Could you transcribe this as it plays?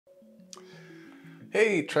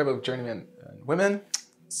Hey, tribe of journeymen and women.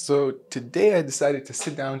 So today I decided to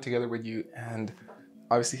sit down together with you and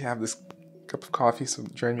obviously have this cup of coffee, so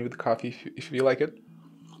join me with the coffee if you like it,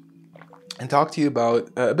 and talk to you about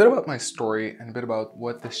a bit about my story and a bit about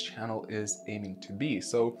what this channel is aiming to be.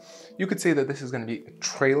 So you could say that this is going to be a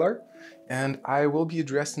trailer, and I will be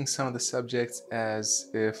addressing some of the subjects as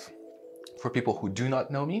if for people who do not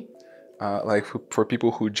know me, for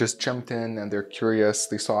people who just jumped in and they're curious.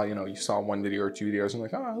 They saw, you saw one video or two videos and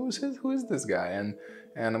like, oh, who is this guy?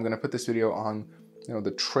 And I'm gonna put this video on,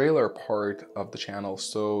 the trailer part of the channel,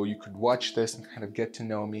 so you could watch this and kind of get to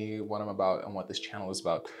know me, what I'm about, and what this channel is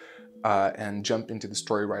about, and jump into the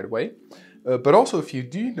story right away. But also, if you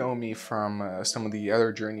do know me from some of the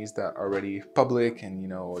other journeys that are already public,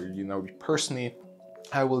 and or you know me personally,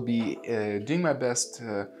 I will be doing my best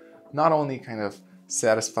to not only kind of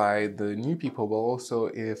satisfy the new people, but also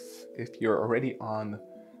if you're already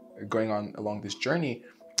going on along this journey,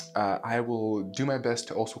 I will do my best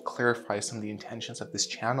to also clarify some of the intentions of this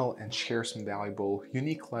channel and share some valuable,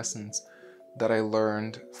 unique lessons that I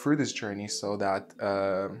learned through this journey, so that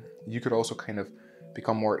you could also kind of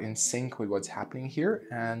become more in sync with what's happening here.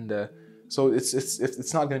 And so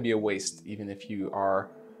it's not going to be a waste, even if you are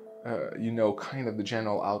kind of the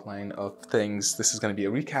general outline of things. This is going to be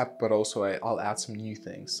a recap, but also I'll add some new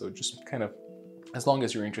things. So just kind of, as long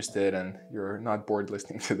as you're interested and you're not bored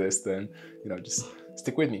listening to this, then, just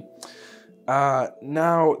stick with me.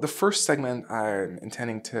 Now, the first segment, I'm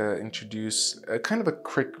intending to introduce kind of a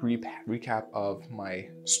quick recap of my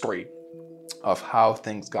story, of how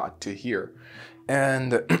things got to here.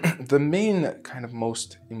 And the main kind of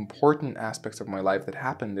most important aspects of my life that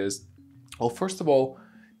happened is, well, first of all,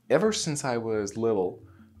 ever since I was little,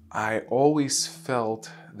 I always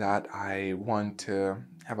felt that I want to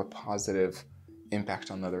have a positive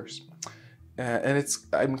impact on others. And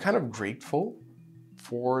I'm kind of grateful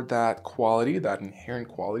for that quality, that inherent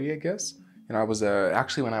quality, I guess. I was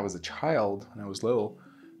actually, when I was a child, when I was little,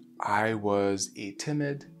 I was a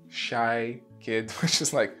timid, shy kid, which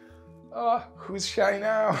is like, oh, who's shy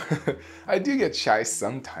now? I do get shy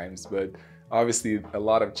sometimes, but obviously a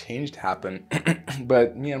lot of change happened.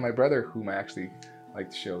 But me and my brother, whom I actually like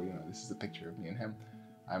to show, this is a picture of me and him.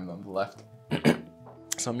 I'm on the left.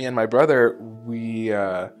 So me and my brother,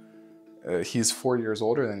 he's 4 years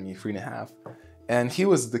older than me, 3.5. And he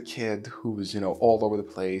was the kid who was, all over the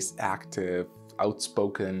place, active,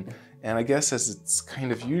 outspoken. And I guess as it's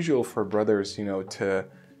kind of usual for brothers, to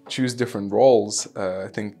choose different roles, I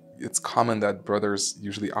think it's common that brothers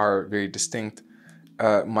usually are very distinct.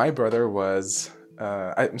 My brother was,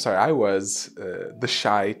 I was the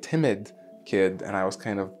shy, timid kid, and I was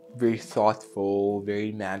kind of very thoughtful, very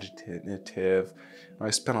imaginative. I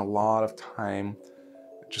spent a lot of time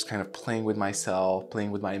just kind of playing with myself, playing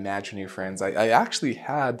with my imaginary friends. I actually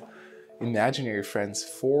had imaginary friends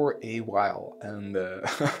for a while, and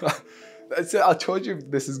I told you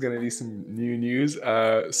this is going to be some new news.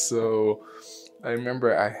 So I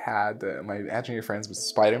remember I had my imaginary friends was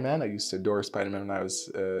Spider-Man. I used to adore Spider-Man when I was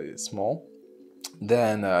small.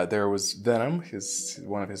 Then there was Venom,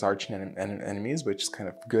 one of his arch enemies, which is kind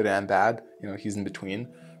of good and bad. He's in between,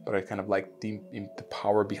 but I kind of like the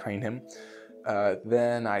power behind him.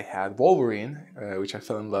 Then I had Wolverine, which I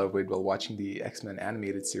fell in love with while watching the X-Men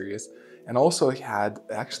animated series. And also I had,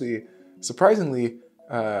 actually, surprisingly,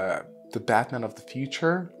 the Batman of the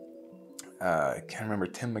future. I can't remember,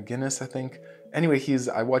 Tim McGuinness, I think. Anyway,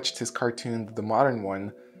 I watched his cartoon, the modern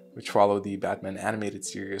one, which followed the Batman animated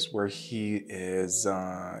series, where he is,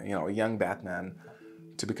 a young Batman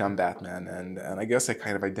to become Batman. And I guess I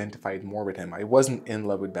kind of identified more with him. I wasn't in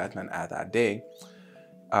love with Batman at that day.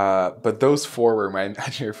 But those four were my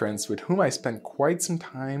imaginary friends with whom I spent quite some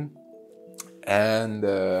time. And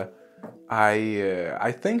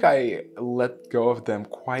I think I let go of them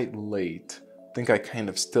quite late. I think I kind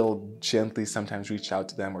of still gently sometimes reached out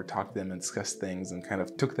to them or talked to them and discussed things and kind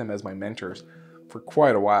of took them as my mentors for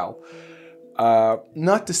quite a while.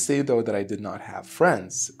 Not to say, though, that I did not have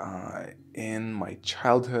friends. In my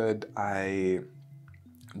childhood, I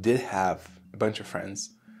did have a bunch of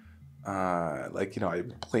friends. I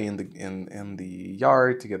play in the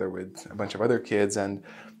yard together with a bunch of other kids, and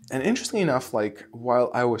interestingly enough, like,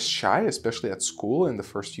 while I was shy, especially at school in the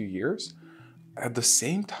first few years, at the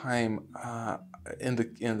same time, in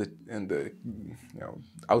the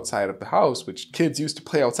outside of the house, which kids used to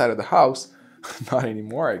play outside of the house, not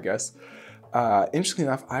anymore, I guess. Interestingly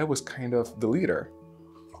enough, I was kind of the leader,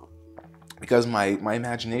 because my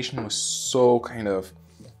imagination was so kind of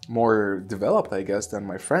more developed, I guess, than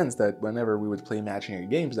my friends, that whenever we would play imaginary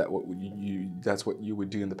games, that's what you would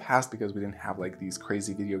do in the past, because we didn't have like these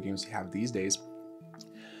crazy video games you have these days.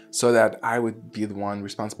 so that I would be the one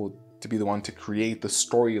responsible to be the one to create the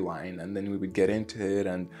storyline, and then we would get into it,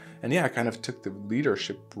 and yeah, I kind of took the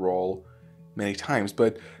leadership role many times.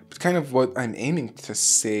 But kind of what I'm aiming to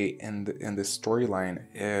say in this storyline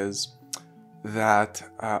is that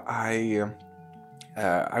I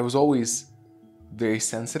was always very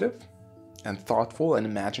sensitive and thoughtful and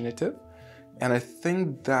imaginative, and I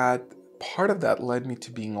think that part of that led me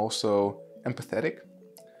to being also empathetic,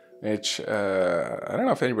 which I don't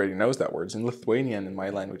know if anybody knows that word. It's in Lithuanian, in my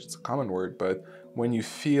language, it's a common word, but when you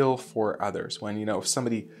feel for others, when, you know, if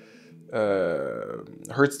somebody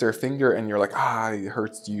hurts their finger and you're like, it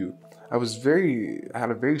hurts you. I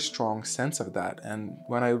had a very strong sense of that. And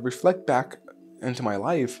when I reflect back into my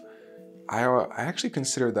life, I actually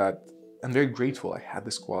consider that I'm very grateful I had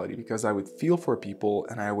this quality, because I would feel for people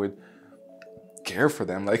and I would care for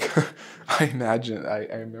them. Like, I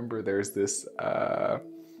remember there's this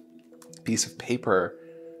piece of paper,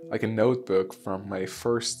 like a notebook from my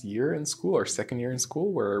first year in school or second year in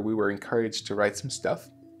school, where we were encouraged to write some stuff.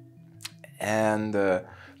 And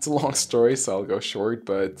it's a long story, so I'll go short,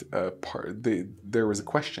 but there was a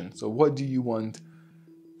question. So what do you want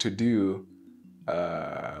to do?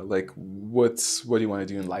 What do you want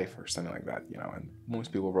to do in life, or something like that, you know? And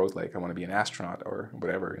most people wrote like, I want to be an astronaut or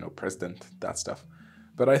whatever, you know, president, that stuff.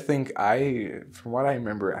 But I think from what I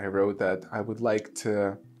remember, I wrote that I would like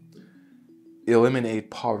to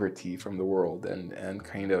eliminate poverty from the world and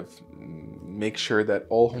kind of make sure that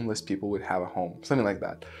all homeless people would have a home, something like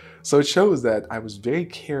that. So it shows that I was very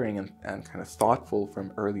caring and kind of thoughtful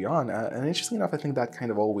from early on. And interestingly enough, I think that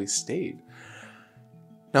kind of always stayed.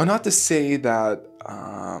 Now, not to say that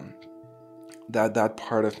that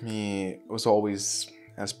part of me was always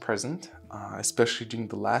as present, especially during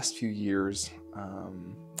the last few years.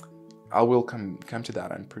 I will come to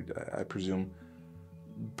that, I presume.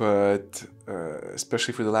 But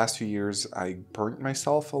especially for the last few years, I burnt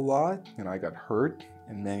myself a lot. You know, I got hurt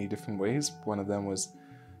in many different ways. One of them was,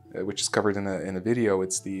 which is covered in a video,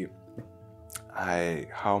 it's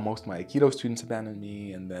how most of my Aikido students abandoned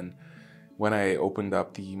me. And then when I opened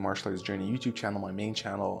up the Martial Arts Journey YouTube channel, my main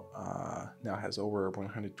channel now has over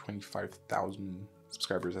 125,000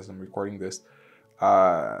 subscribers as I'm recording this.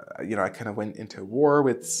 You know, I kind of went into war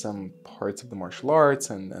with some parts of the martial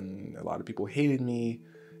arts, and a lot of people hated me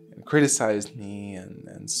and criticized me,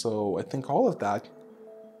 and so I think all of that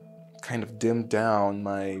kind of dimmed down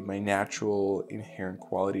my natural inherent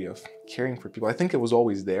quality of caring for people. I think it was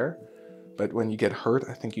always there, but when you get hurt,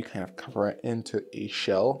 I think you kind of cover it into a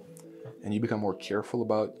shell, and you become more careful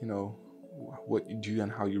about, you know, what you do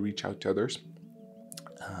and how you reach out to others.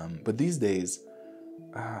 But these days,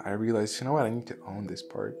 I realized, you know what, I need to own this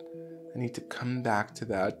part. I need to come back to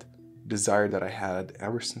that desire that I had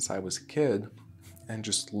ever since I was a kid and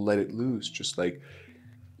just let it loose, just like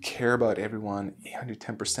care about everyone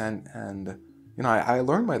 110%. And, you know, I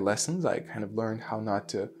learned my lessons. I kind of learned how not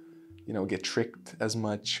to, you know, get tricked as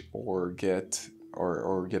much or get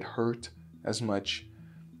hurt as much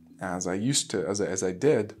as I used to, as I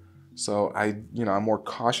did. So I'm more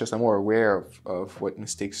cautious, I'm more aware of what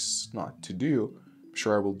mistakes not to do. I'm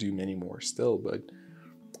sure I will do many more still,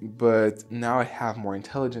 but now I have more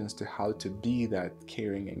intelligence to how to be that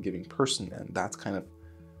caring and giving person, and that's kind of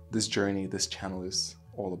this journey this channel is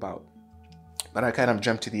all about. But I kind of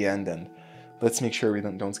jumped to the end, and let's make sure we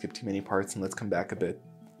don't skip too many parts, and let's come back into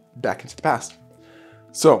the past.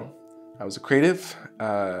 So I was a creative,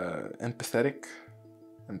 empathetic,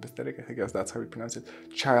 I guess that's how we pronounce it,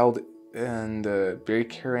 child, and very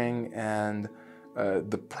caring. And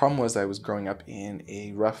the problem was I was growing up in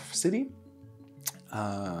a rough city.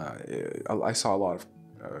 I saw a lot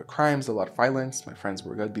of crimes, a lot of violence. My friends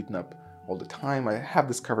got beaten up all the time. I have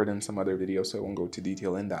this covered in some other video, so I won't go into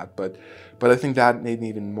detail in that. But I think that made me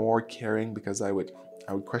even more caring, because I would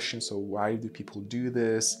question, so why do people do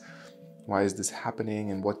this? Why is this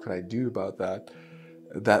happening? And what could I do about that?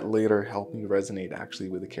 That later helped me resonate actually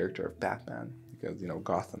with the character of Batman, because, you know,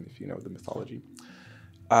 Gotham, if you know the mythology.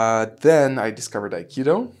 Then I discovered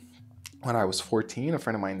Aikido. When I was 14, a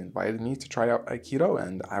friend of mine invited me to try out Aikido,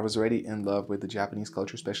 and I was already in love with the Japanese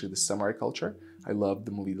culture, especially the samurai culture. I loved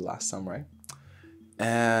the movie The Last Samurai.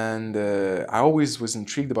 And I always was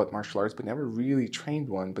intrigued about martial arts, but never really trained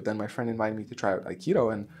one. But then my friend invited me to try out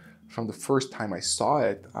Aikido, and from the first time I saw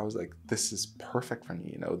it, I was like, this is perfect for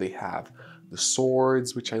me. You know, they have the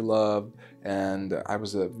swords, which I loved, and I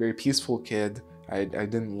was a very peaceful kid. I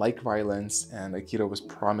didn't like violence, and Aikido was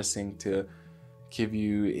promising to give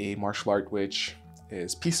you a martial art which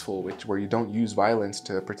is peaceful, where you don't use violence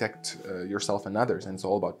to protect yourself and others, and it's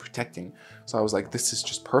all about protecting. So I was like, this is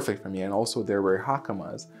just perfect for me. And also there were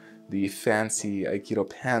hakamas, the fancy Aikido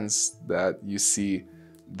pants that you see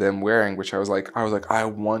them wearing, which I was like, I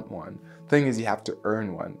want one. Thing is, you have to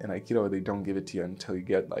earn one. In Aikido, they don't give it to you until you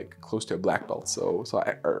get like close to a black belt. So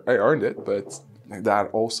I earned it, but that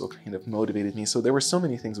also kind of motivated me. So there were so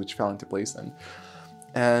many things which fell into place then.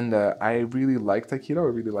 And I really liked Aikido. I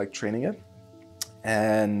really liked training it.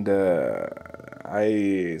 And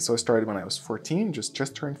I started when I was 14,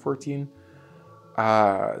 just turned 14.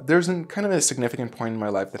 There's kind of a significant point in my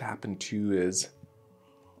life that happened too, is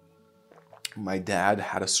my dad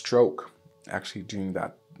had a stroke actually during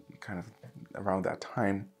that kind of around that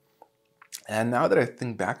time. And now that I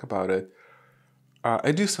think back about it,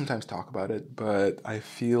 I do sometimes talk about it, but I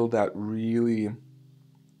feel that really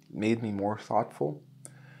made me more thoughtful.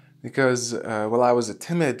 Because while I was a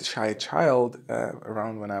timid, shy child,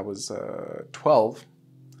 around when I was 12,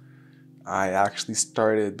 I actually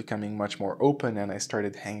started becoming much more open, and I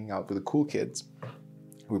started hanging out with the cool kids.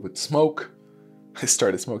 We would smoke. I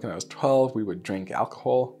started smoking when I was 12. We would drink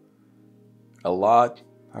alcohol a lot.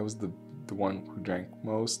 I was the one who drank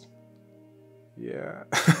most. Yeah.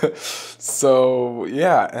 So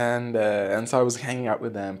yeah, and so I was hanging out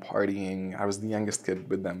with them, partying. I was the youngest kid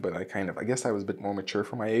with them, but I guess I was a bit more mature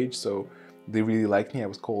for my age, so they really liked me. I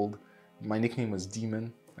was called, my nickname was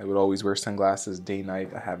Demon. I would always wear sunglasses day,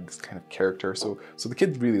 night. I have this kind of character, so the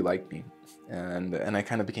kids really liked me, and I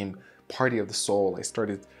kind of became party of the soul. I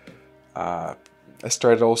started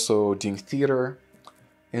also doing theater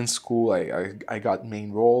in school. I got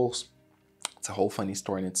main roles. It's a whole funny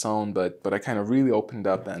story in its own, but I kind of really opened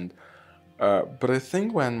up. And but I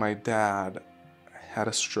think when my dad had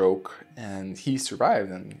a stroke and he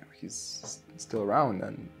survived, and he's still around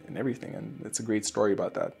and everything, and it's a great story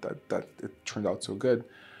about that it turned out so good.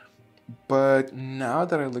 But now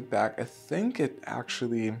that I look back, I think it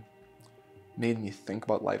actually made me think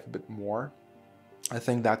about life a bit more. I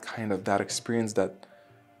think that experience, that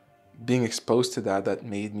being exposed to that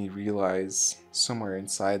made me realize somewhere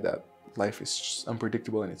inside that life is just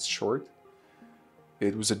unpredictable and it's short.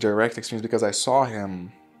 It was a direct experience because I saw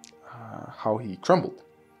him, how he crumbled.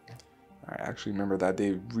 I actually remember that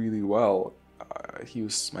day really well.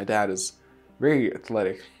 My dad is very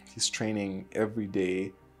athletic. He's training every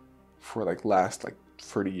day for last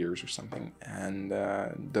 30 years or something, and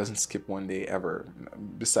doesn't skip one day ever,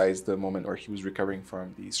 besides the moment where he was recovering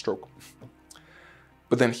from the stroke.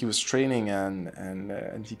 But then he was training,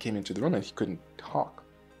 and he came into the room and he couldn't talk,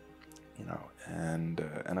 and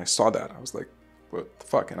I saw that. I was like, what the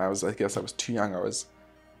fuck? And I guess I was too young. I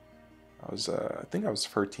think I was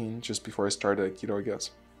 13, just before I started Aikido, I guess.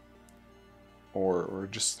 Or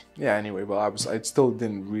just, yeah, anyway, well, I still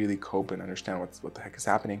didn't really cope and understand what the heck is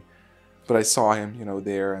happening. But I saw him,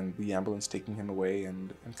 there, and the ambulance taking him away,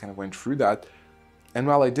 and kind of went through that. And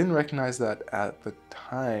while I didn't recognize that at the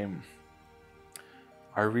time,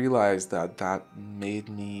 I realized that made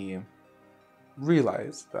me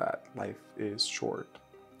realize that life is short.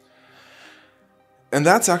 And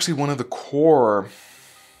that's actually one of the core,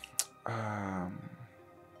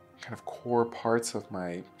 core parts of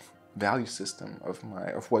my value system,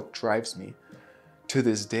 of what drives me. To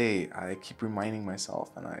this day, I keep reminding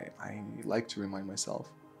myself, and I like to remind myself,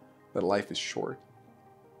 that life is short.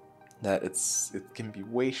 That it can be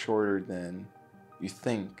way shorter than you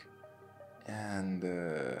think, and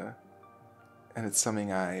it's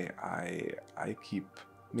something I keep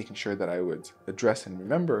making sure that I would address and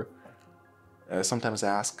remember. Sometimes I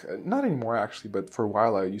ask, not anymore actually, but for a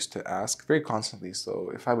while I used to ask very constantly. So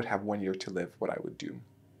if I would have 1 year to live, what I would do.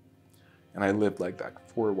 And I lived like that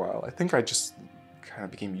for a while. I think I just kind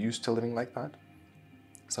of became used to living like that,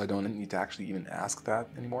 so I don't need to actually even ask that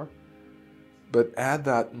anymore. But at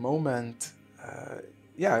that moment,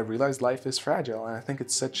 I realized life is fragile, and I think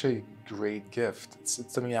it's such a great gift. It's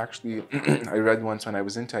something actually I read once when I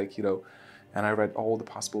was into Aikido, and I read all the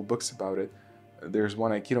possible books about it. There's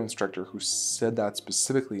one Aikido instructor who said that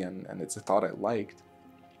specifically, and it's a thought I liked.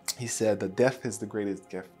 He said that death is the greatest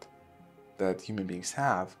gift that human beings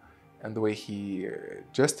have. And the way he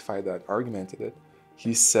justified that, argumented it,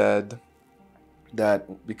 he said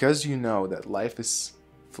that because you know that life is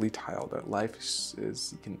fleeting, that life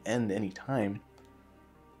can end any time,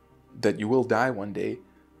 that you will die one day,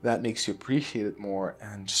 that makes you appreciate it more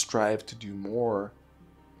and strive to do more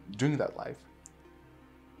during that life.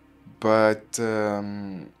 But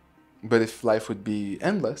if life would be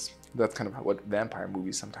endless, that's kind of what vampire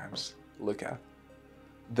movies sometimes look at,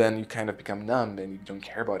 then you kind of become numb and you don't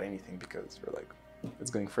care about anything because you're like,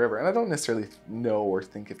 it's going forever. And I don't necessarily know or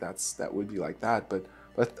think if that would be like that, but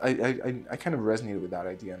I kind of resonated with that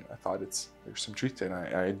idea, and I thought there's some truth to it.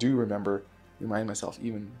 And I do remind myself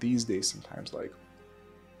even these days sometimes, like,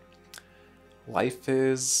 life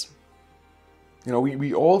is,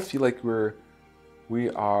 we all feel like we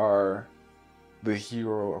are the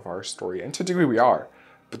hero of our story, and to a degree we are.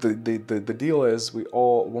 But the deal is,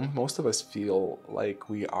 most of us feel like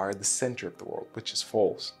we are the center of the world, which is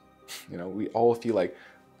false. We all feel like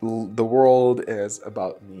the world is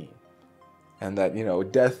about me, and that,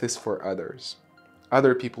 death is for others.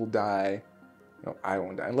 Other people die, I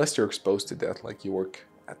won't die, unless you're exposed to death, like you work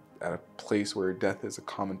at a place where death is a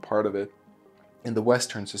common part of it. In the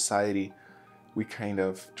Western society, we kind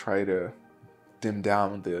of try to dim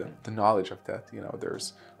down the knowledge of death.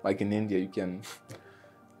 There's, like in India, you can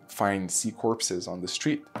see corpses on the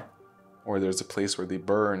street, or there's a place where they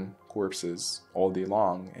burn corpses all day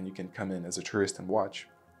long, and you can come in as a tourist and watch.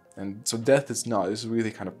 And so death is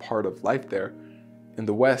really kind of part of life there. In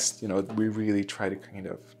the West, we really try to kind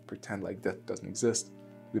of pretend like death doesn't exist.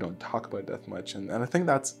 We don't talk about death much, and I think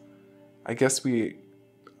I guess we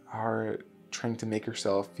are trying to make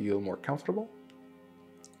ourselves feel more comfortable,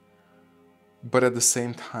 but at the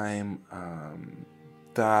same time,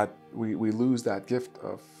 that we lose that gift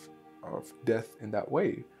of death in that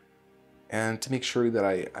way. And to make sure that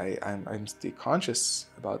I'm stay conscious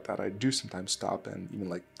about that, I do sometimes stop, and even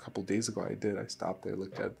like a couple days ago I stopped, I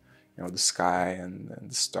looked at the sky and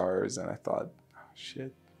the stars, and I thought, oh,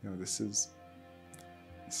 shit, this is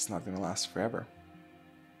not gonna last forever.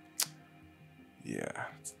 Yeah,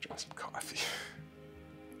 let's drink some coffee.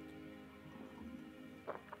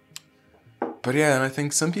 But yeah, and I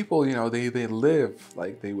think some people, they live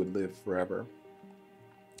like they would live forever.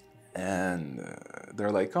 And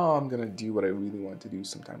they're like, oh, I'm going to do what I really want to do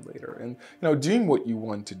sometime later. And, doing what you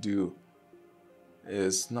want to do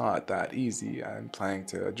is not that easy. I'm planning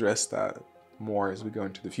to address that more as we go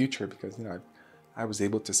into the future, because, I was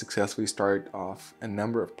able to successfully start off a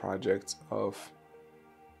number of projects of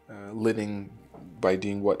living by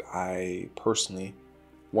doing what I personally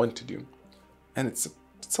want to do. And it's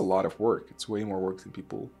a lot of work. It's way more work than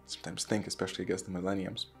people sometimes think, especially, I guess, the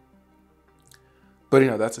millenniums.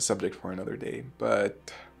 But, that's a subject for another day.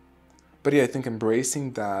 But yeah, I think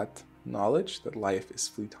embracing that knowledge that life is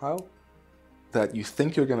fleeting, that you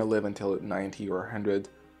think you're going to live until 90 or 100,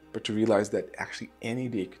 but to realize that actually any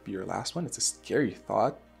day could be your last one. It's a scary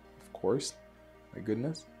thought, of course, my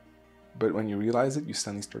goodness. But when you realize it, you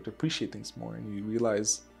suddenly start to appreciate things more, and you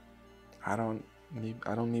realize, I don't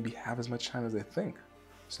maybe have as much time as I think.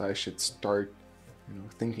 So I should start,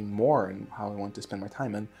 thinking more and how I want to spend my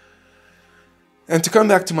time. And to come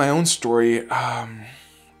back to my own story,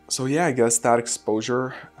 so yeah, I guess that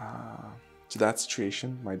exposure to that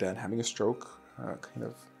situation, my dad having a stroke, kind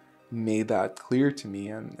of made that clear to me,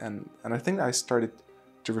 and I think I started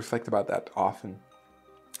to reflect about that often.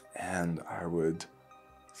 And I would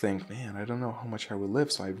think, man, I don't know how much I will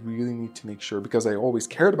live, so I really need to make sure, because I always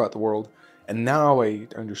cared about the world, and now I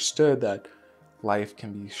understood that life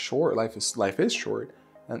can be short. Life is short,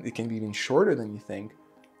 and it can be even shorter than you think.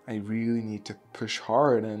 I really need to push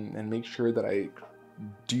hard and make sure that I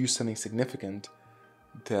do something significant,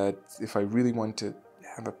 that if I really want to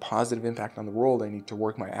have a positive impact on the world, I need to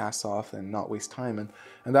work my ass off and not waste time.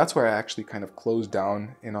 And that's where I actually kind of closed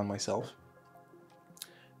down in on myself.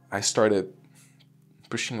 I started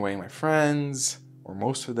pushing away my friends, or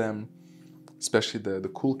most of them, especially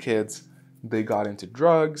the cool kids. They got into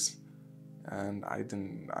drugs, and I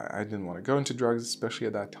didn't want to go into drugs, especially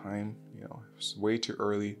at that time. It was way too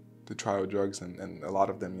early to try out drugs, and a lot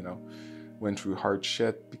of them, went through hard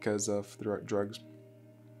shit because of the drugs.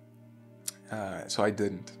 So I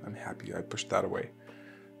didn't. I'm happy I pushed that away.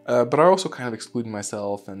 But I also kind of excluded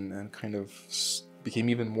myself and kind of became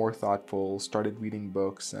even more thoughtful, started reading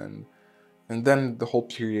books, and then the whole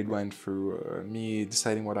period went through me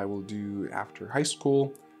deciding what I will do after high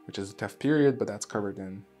school, which is a tough period, but that's covered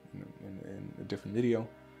in a different video.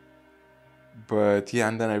 But yeah,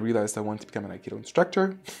 and then I realized I wanted to become an Aikido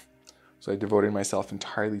instructor. So I devoted myself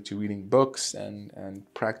entirely to reading books and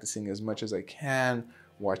practicing as much as I can,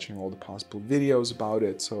 watching all the possible videos about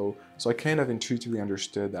it. So I kind of intuitively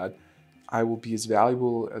understood that I will be as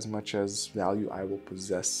valuable as much as value I will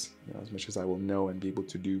possess, as much as I will know and be able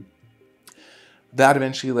to do. That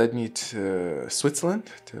eventually led me to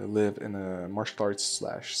Switzerland to live in a martial arts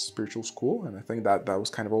 / spiritual school. And I think that was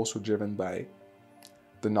kind of also driven by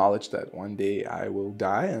the knowledge that one day I will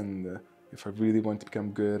die, and if I really want to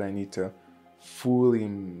become good, I need to fully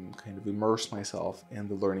kind of immerse myself in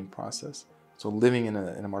the learning process. So living in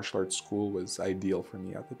a martial arts school was ideal for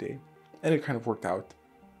me at the day. and it kind of worked out.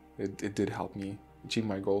 It did help me achieve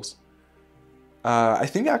my goals. I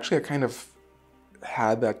think actually I kind of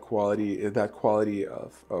had that quality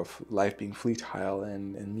of life being futile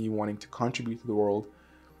and me wanting to contribute to the world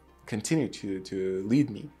continue to lead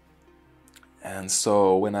me. And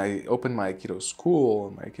so when I opened my Aikido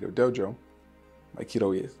school, my Aikido dojo, my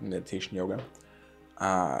Aikido is meditation yoga,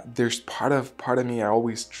 there's part of me I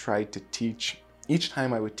always tried to teach. Each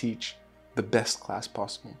time I would teach the best class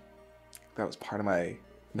possible. That was part of my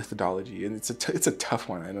methodology, and it's a tough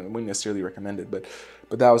one. I wouldn't necessarily recommend it, but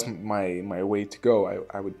that was my way to go.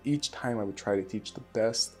 I would each time I would try to teach the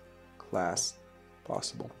best class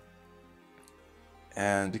possible,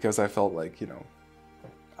 and because I felt like, you know,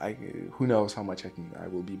 who knows how much I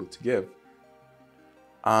will be able to give.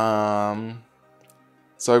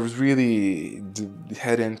 So I was really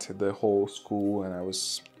head into the whole school, and I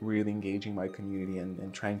was really engaging my community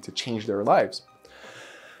and trying to change their lives.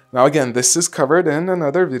 Now again, this is covered in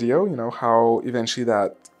another video, you know, how eventually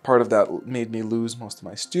that part of that made me lose most of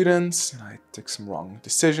my students. I took some wrong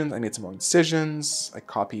decisions. I made some wrong decisions. I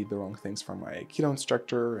copied the wrong things from my Aikido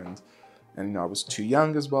instructor, and you know, I was too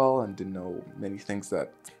young as well and didn't know many things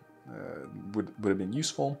that would have been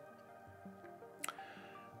useful.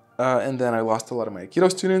 And then I lost a lot of my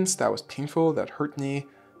Aikido students. That was painful, that hurt me.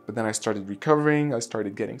 But then I started recovering. I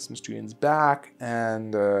started getting some students back,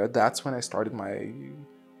 and that's when I started my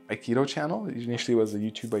Aikido channel. It initially was a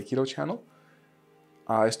YouTube Aikido channel.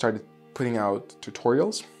 I started putting out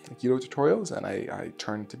tutorials, Aikido tutorials, and I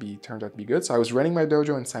turned out to be good. So I was running my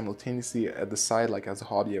dojo, and simultaneously at the side, like as a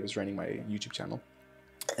hobby, I was running my YouTube channel.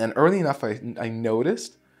 And early enough, I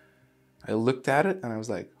noticed, I looked at it, and I was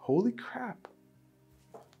like, holy crap,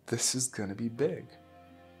 this is gonna be big.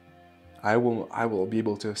 I will be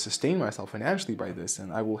able to sustain myself financially by this,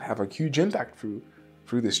 and I will have a huge impact through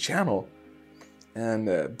this channel. And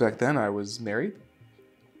back then I was married.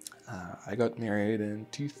 I got married in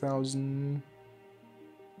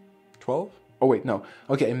 2012. Oh wait, no.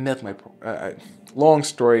 Okay, I met my. Long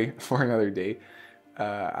story for another day.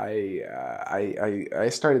 I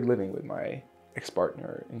started living with my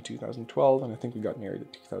ex-partner in 2012, and I think we got married in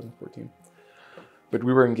 2014. But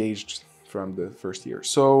we were engaged from the first year.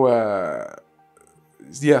 So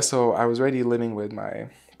yeah, so I was already living with my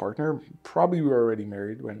partner. Probably we were already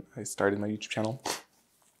married when I started my YouTube channel.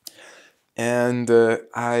 And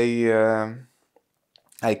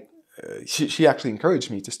she actually encouraged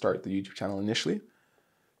me to start the YouTube channel initially,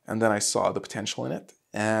 and then I saw the potential in it.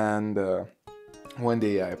 And one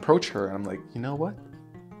day I approached her and I'm like, you know what?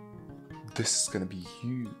 This is gonna be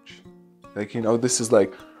huge. Like, you know, this is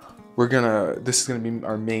like, this is gonna be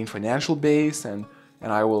our main financial base, and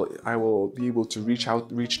I will be able to reach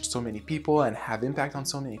so many people and have impact on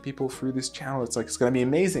so many people through this channel. It's like, it's gonna be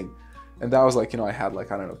amazing. And that was like, you know, I had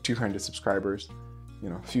like, I don't know, 200 subscribers, you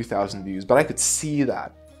know, a few thousand views, but I could see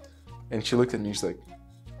that. And she looked at me, she's like,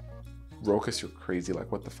 Rokas, you're crazy.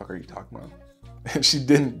 Like, what the fuck are you talking about? And she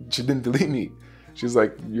didn't believe me. She's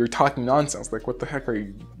like, you're talking nonsense. Like, what the heck are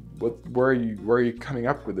you, where are you coming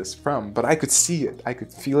up with this from? But I could see it. I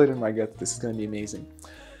could feel it in my gut. This is going to be amazing.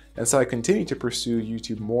 And so I continued to pursue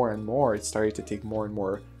YouTube more and more. It started to take more and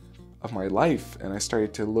more of my life. And I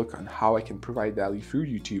started to look on how I can provide value through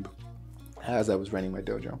YouTube as I was running my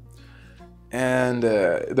dojo. And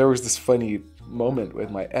there was this funny moment with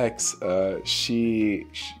my ex. She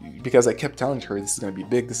because I kept telling her this is going to be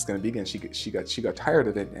big, this is going to be big, and she got tired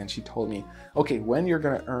of it, and she told me, okay, when you're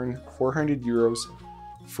going to earn 400 euros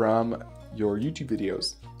from your YouTube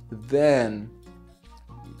videos, then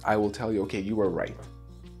I will tell you, okay, you were right,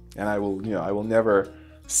 and I will, you know, I will never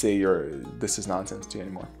say this is nonsense to you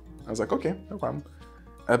anymore. I was like, okay, no problem.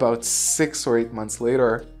 About 6 or 8 months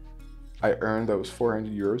later, I earned those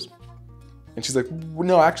 400 euros. And she's like,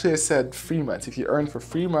 no, actually I said 3 months. If you earn for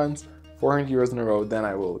 3 months, 400 euros in a row, then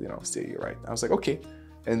I will, you know, say you're right. I was like, okay.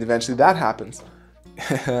 And eventually that happens.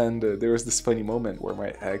 And there was this funny moment where my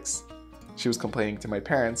ex, she was complaining to my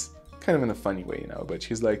parents, kind of in a funny way, you know, but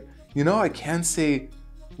she's like, you know, I can't say,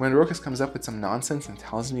 when Rokas comes up with some nonsense and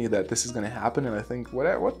tells me that this is going to happen, and I think,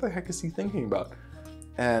 what the heck is he thinking about?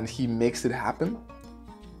 And he makes it happen.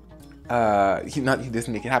 He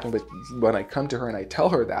doesn't make it happen, but when I come to her and I tell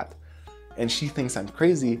her that, and she thinks I'm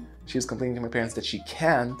crazy, she's complaining to my parents that she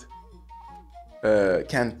can't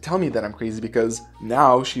tell me that I'm crazy, because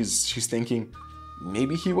now she's thinking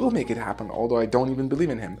maybe he will make it happen, although I don't even believe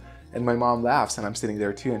in him. And my mom laughs, and I'm sitting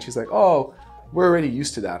there too, and she's like, oh, we're already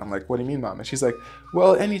used to that. I'm like, what do you mean, Mom? And she's like,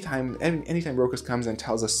 well, anytime Rokas comes and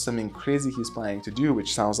tells us something crazy he's planning to do,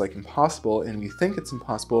 which sounds like impossible, and we think it's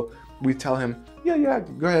impossible, we tell him, yeah,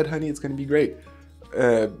 go ahead, honey, it's gonna be great.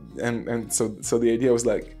 And so the idea was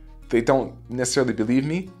like, they don't necessarily believe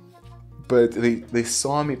me, but they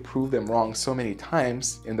saw me prove them wrong so many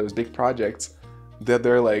times in those big projects that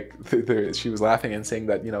they're like, she was laughing and saying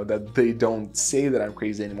that, you know, that they don't say that I'm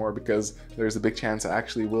crazy anymore because there's a big chance I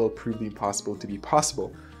actually will prove the impossible to be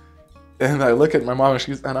possible. And I look at my mom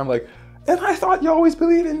and I'm like, and I thought you always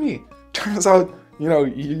believed in me. Turns out, you know,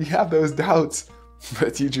 you have those doubts,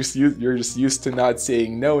 but you're just used to not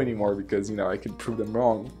saying no anymore because, you know, I can prove them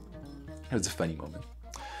wrong. It was a funny moment.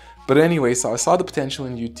 But anyway, so I saw the potential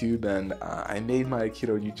in YouTube, and I made my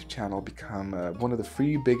Aikido YouTube channel become one of the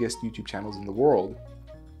 3 biggest YouTube channels in the world.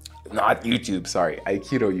 Not YouTube, sorry,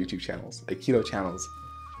 Aikido YouTube channels. Aikido channels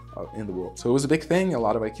in the world. So it was a big thing. A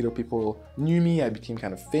lot of Aikido people knew me. I became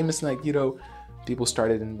kind of famous in Aikido. People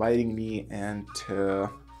started inviting me, and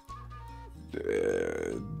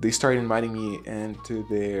they started inviting me into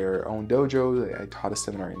their own dojo. I taught a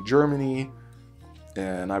seminar in Germany,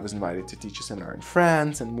 and I was invited to teach a seminar in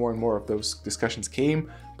France, and more of those discussions came.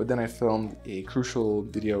 But then I filmed a crucial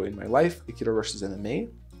video in my life, Aikido versus MMA,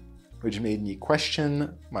 which made me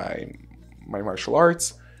question my martial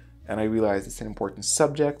arts, and I realized it's an important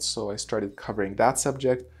subject, so I started covering that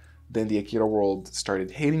subject. Then the Aikido world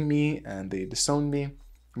started hating me, and they disowned me,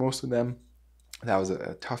 most of them. That was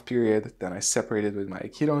a tough period. Then I separated with my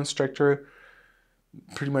Aikido instructor,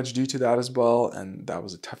 pretty much due to that as well, and that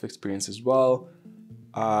was a tough experience as well.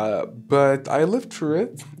 But I lived through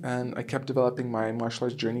it, and I kept developing my martial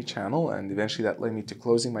arts journey channel, and eventually that led me to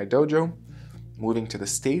closing my dojo, moving to the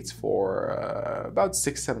States for about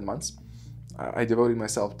 6-7 months. I devoted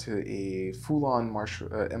myself to a full-on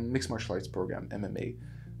mixed martial arts program, MMA,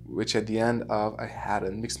 which at the end of I had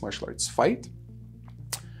a mixed martial arts fight,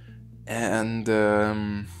 and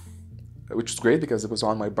which was great because it was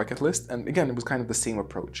on my bucket list. And again, it was kind of the same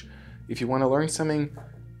approach. If you want to learn something,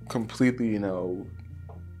 completely, you know,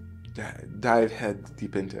 dive head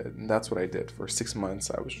deep into it, and that's what I did. For 6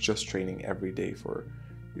 months, I was just training every day for,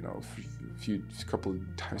 you know, a couple of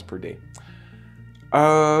times per day.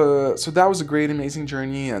 So that was a great, amazing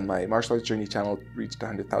journey, and my martial arts journey channel reached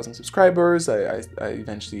 100,000 subscribers. I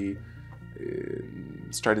eventually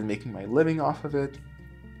started making my living off of it.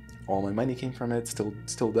 All my money came from it,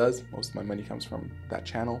 still does. Most of my money comes from that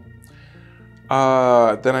channel.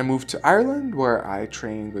 Then I moved to Ireland, where I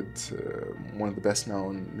trained with one of the best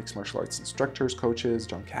known mixed martial arts instructors, coaches,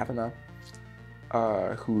 John Kavanagh,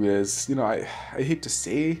 who is, you know, I hate to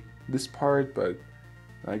say this part, but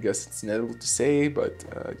I guess it's inevitable to say, but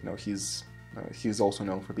you know, he's also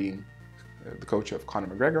known for being the coach of Conor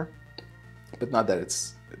McGregor. But not that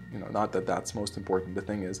it's, you know, not that that's most important. The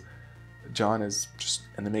thing is, John is just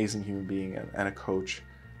an amazing human being and a coach.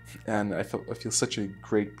 And I feel such a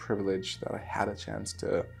great privilege that I had a chance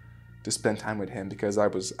to spend time with him, because I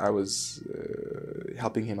was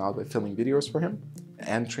helping him out by filming videos for him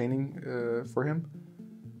and training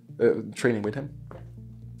training with him.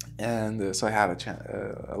 And so I had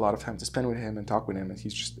a lot of time to spend with him and talk with him, and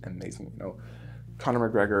he's just amazing. You know, Conor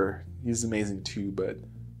McGregor, he's amazing too, but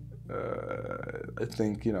I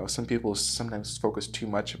think, you know, some people sometimes focus too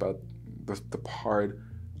much about the part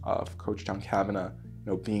of Coach John Kavanagh, you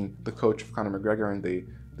know, being the coach of Conor McGregor, and they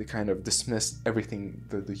kind of dismiss everything,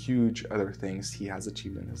 the huge other things he has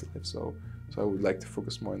achieved in his life. So I would like to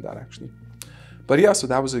focus more on that, actually. But yeah, so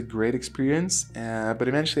that was a great experience. But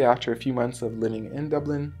eventually, after a few months of living in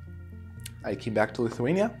Dublin, I came back to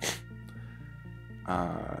Lithuania.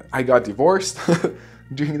 I got divorced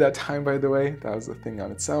during that time, by the way. That was a thing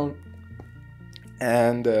on its own.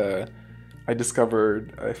 And I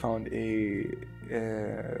found a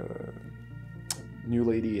new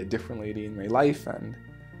lady, a different lady in my life, and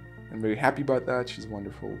I'm very happy about that. She's a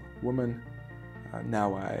wonderful woman.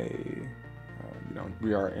 Now you know,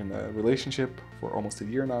 we are in a relationship for almost a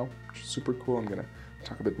year now, which is super cool. I'm gonna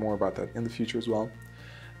talk a bit more about that in the future as well.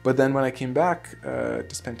 But then when I came back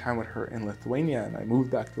to spend time with her in Lithuania, and I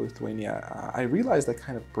moved back to Lithuania, I realized I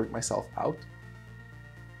kind of burnt myself out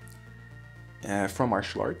from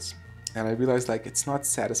martial arts. And I realized, like, it's not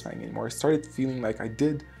satisfying anymore. I started feeling like I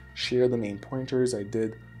did share the main pointers. I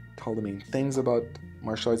did tell the main things about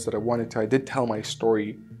martial arts that I wanted to. I did tell my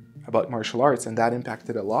story about martial arts, and that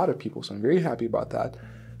impacted a lot of people. So I'm very happy about that.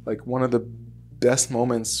 Like, one of the best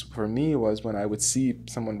moments for me was when I would see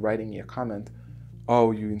someone writing me a comment,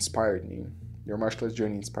 "Oh, you inspired me. Your martial arts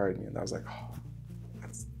journey inspired me." And I was like, oh,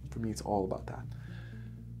 for me, it's all about that.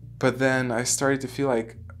 But then I started to feel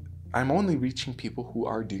like I'm only reaching people who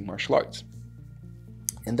are doing martial arts.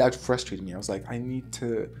 And that frustrated me. I was like, I need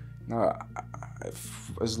to,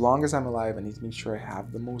 as long as I'm alive, I need to make sure I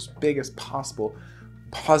have the most biggest possible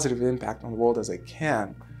positive impact on the world as I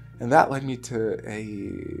can. And that led me to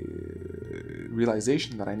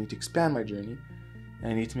realization that I need to expand my journey.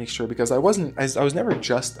 And I need to make sure, because I was never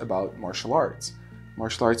just about martial arts.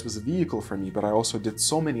 Martial arts was a vehicle for me, but I also did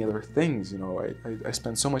so many other things. You know, I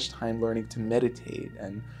spent so much time learning to meditate,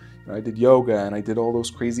 and you know, I did yoga, and I did all those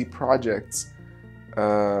crazy projects.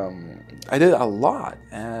 I did a lot,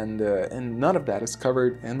 and none of that is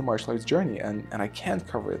covered in the martial arts journey, and I can't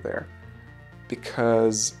cover it there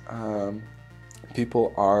because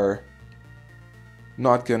people are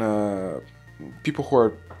not gonna. People who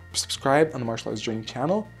are subscribed on the martial arts journey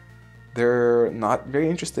channel, they're not very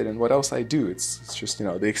interested in what else I do. It's just, you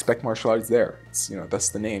know, they expect martial arts there. It's, you know, that's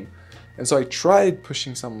the name. And so I tried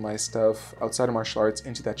pushing some of my stuff outside of martial arts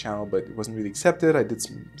into that channel, but it wasn't really accepted. I did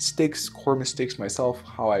some mistakes, core mistakes myself,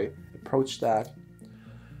 how I approached that.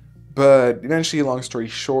 But eventually, long story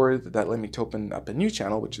short, that led me to open up a new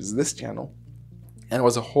channel, which is this channel. And it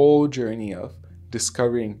was a whole journey of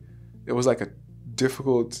discovering. It was like a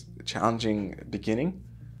difficult, challenging beginning.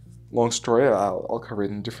 Long story, I'll cover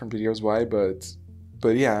it in different videos why, but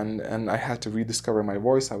yeah, and I had to rediscover my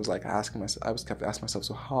voice. I was like kept asking myself,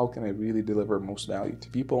 so how can I really deliver most value to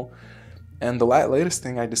people? And the latest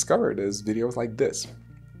thing I discovered is videos like this.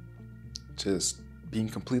 Just being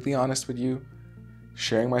completely honest with you,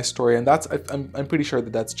 sharing my story, and I'm pretty sure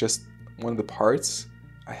that that's just one of the parts.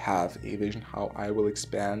 I have a vision how I will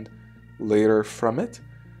expand later from it,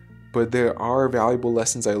 but there are valuable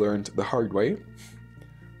lessons I learned the hard way,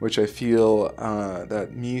 which I feel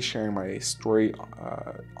that me sharing my story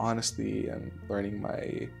honestly and learning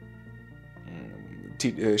my,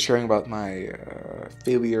 sharing about my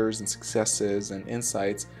failures and successes and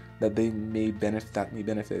insights, that may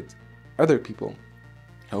benefit other people,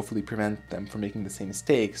 hopefully prevent them from making the same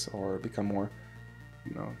mistakes or become more,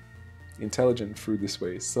 you know, intelligent through this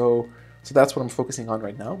way. So that's what I'm focusing on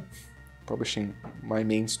right now, publishing my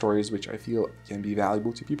main stories, which I feel can be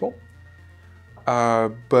valuable to people.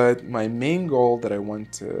 But my main goal that I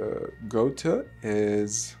want to go to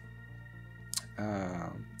is, I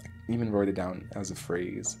even wrote it down as a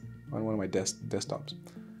phrase on one of my desktops.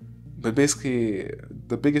 But basically,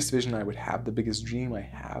 the biggest vision I would have, the biggest dream I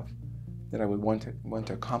have, that I would want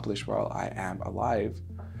to accomplish while I am alive,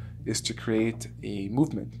 is to create a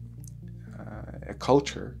movement, a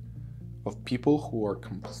culture of people who are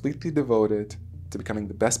completely devoted to becoming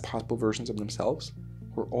the best possible versions of themselves,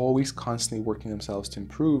 who are always constantly working themselves to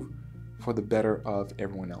improve for the better of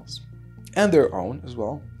everyone else and their own as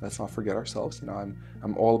well. Let's not forget ourselves. You know,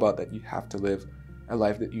 I'm all about that. You have to live a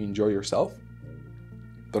life that you enjoy yourself,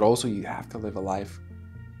 but also you have to live a life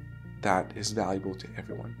that is valuable to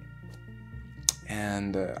everyone.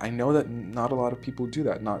 And I know that not a lot of people do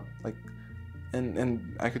that.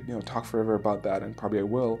 And I could, you know, talk forever about that, and probably I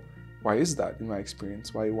will. Why is that in my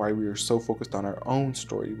experience? Why we are so focused on our own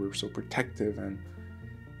story? We're so protective, and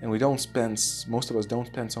most of us don't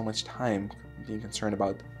spend so much time being concerned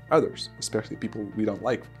about others, especially people we don't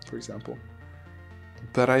like, for example.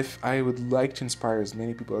 But I would like to inspire as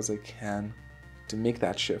many people as I can to make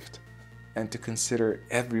that shift and to consider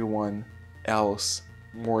everyone else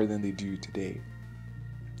more than they do today,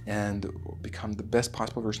 and become the best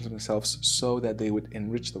possible versions of themselves so that they would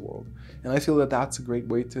enrich the world. And I feel that that's a great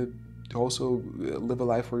way to also live a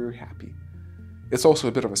life where you're happy. It's also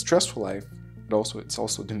a bit of a stressful life, but it's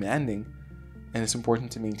also demanding, and it's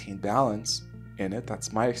important to maintain balance in it.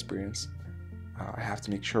 That's my experience. I have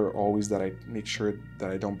to make sure always that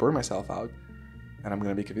I don't burn myself out, and I'm going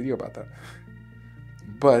to make a video about that.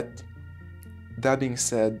 But that being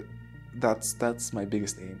said, that's my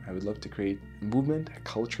biggest aim. I would love to create a movement, a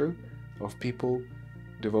culture of people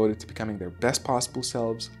devoted to becoming their best possible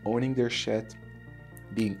selves, owning their shit,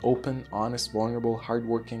 being open, honest, vulnerable,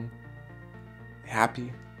 hardworking,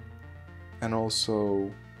 happy, and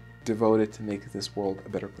also devoted to make this world a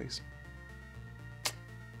better place.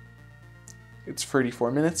 It's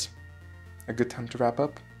 34 minutes, a good time to wrap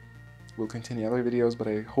up. We'll continue other videos, but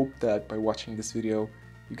I hope that by watching this video,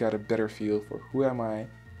 you got a better feel for who am I,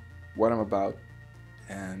 what I'm about,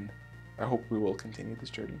 and I hope we will continue this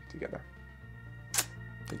journey together.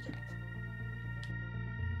 Thank you.